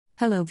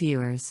Hello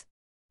viewers.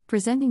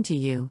 Presenting to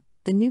you,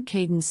 the new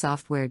Cadence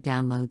software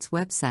downloads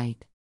website.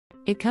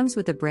 It comes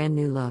with a brand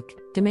new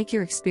look, to make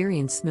your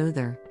experience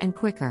smoother and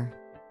quicker.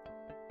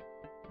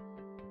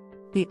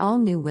 The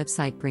all-new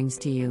website brings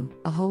to you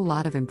a whole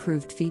lot of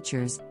improved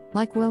features,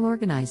 like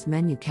well-organized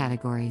menu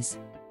categories,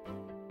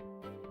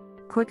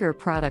 quicker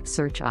product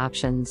search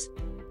options,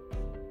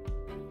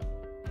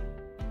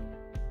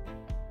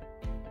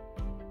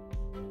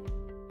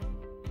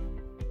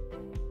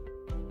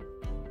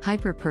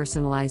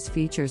 hyper-personalized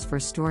features for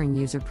storing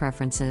user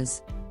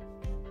preferences,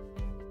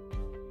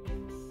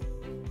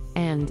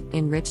 and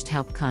enriched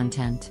help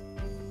content.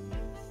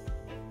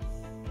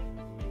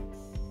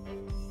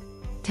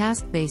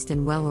 Task-based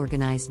and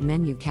well-organized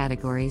menu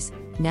categories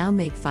now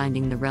make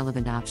finding the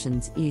relevant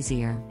options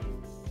easier.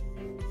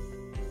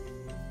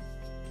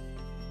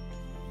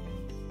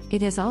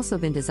 It has also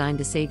been designed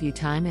to save you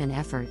time and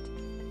effort.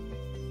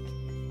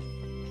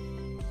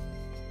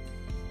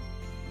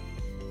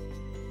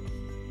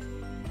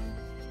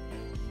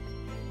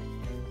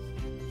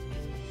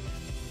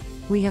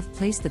 We have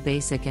placed the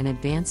basic and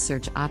advanced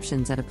search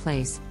options at a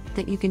place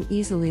that you can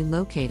easily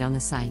locate on the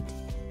site.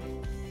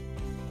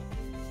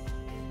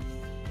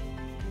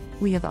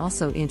 We have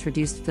also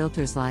introduced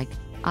filters like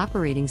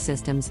operating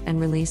systems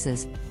and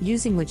releases,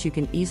 using which you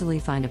can easily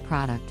find a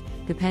product,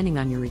 depending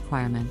on your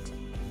requirement.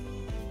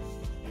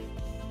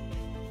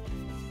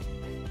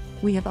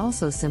 We have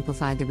also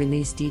simplified the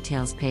release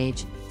details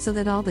page, so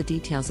that all the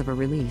details of a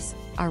release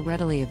are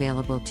readily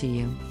available to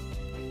you.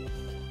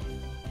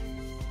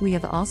 We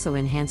have also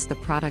enhanced the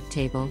product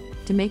table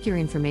to make your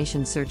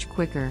information search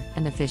quicker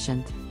and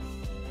efficient.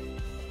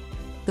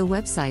 The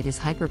website is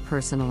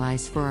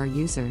hyper-personalized for our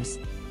users.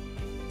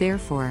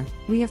 Therefore,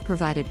 we have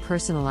provided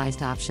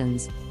personalized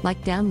options,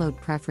 like download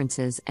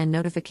preferences and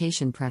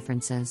notification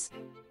preferences.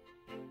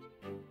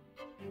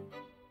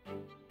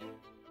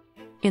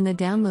 In the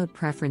Download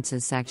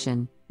Preferences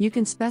section, you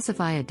can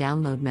specify a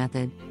download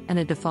method and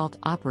a default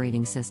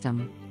operating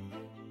system.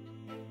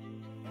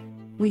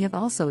 We have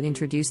also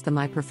introduced the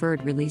My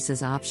Preferred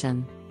Releases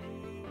option.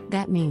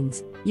 That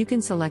means, you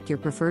can select your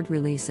preferred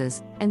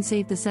releases and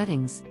save the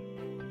settings.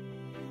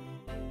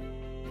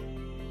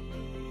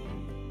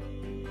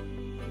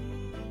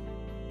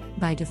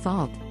 By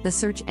default, the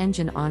search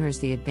engine honors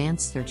the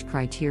advanced search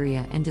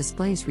criteria and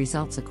displays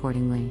results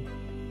accordingly.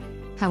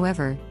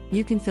 However,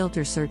 you can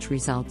filter search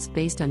results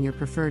based on your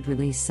preferred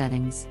release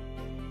settings.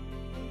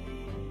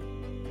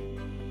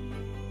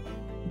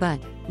 But,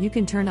 you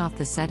can turn off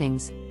the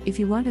settings if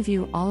you want to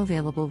view all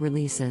available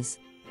releases.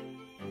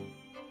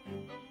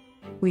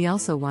 We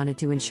also wanted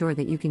to ensure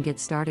that you can get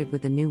started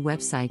with the new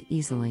website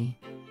easily.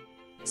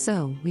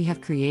 So, we have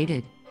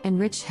created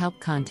Enriched Help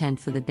content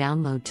for the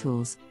download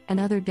tools and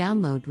other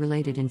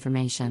download-related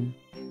information.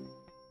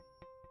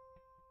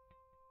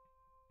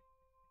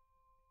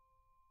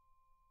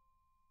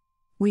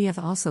 We have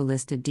also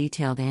listed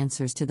detailed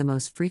answers to the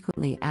most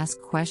frequently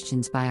asked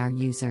questions by our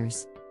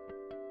users.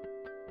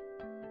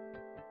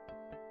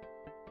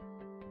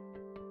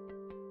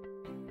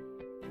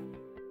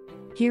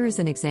 Here is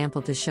an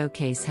example to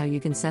showcase how you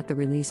can set the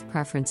release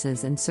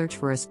preferences and search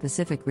for a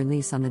specific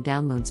release on the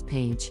Downloads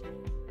page.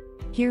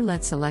 Here,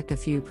 let's select a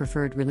few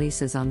preferred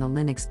releases on the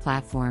Linux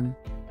platform.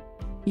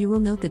 You will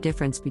note the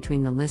difference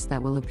between the list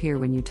that will appear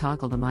when you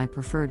toggle the My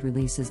Preferred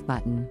Releases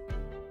button.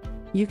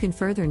 You can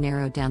further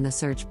narrow down the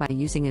search by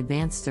using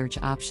advanced search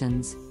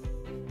options.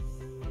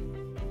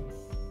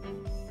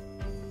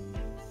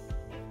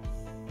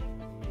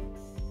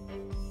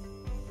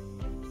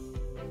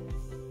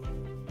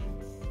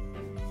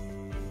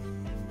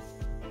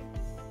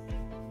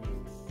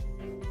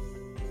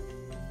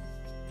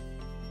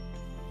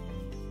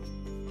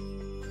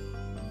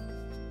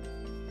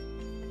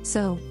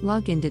 So,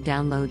 log into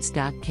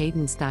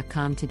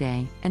downloads.cadence.com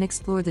today and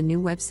explore the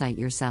new website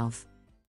yourself.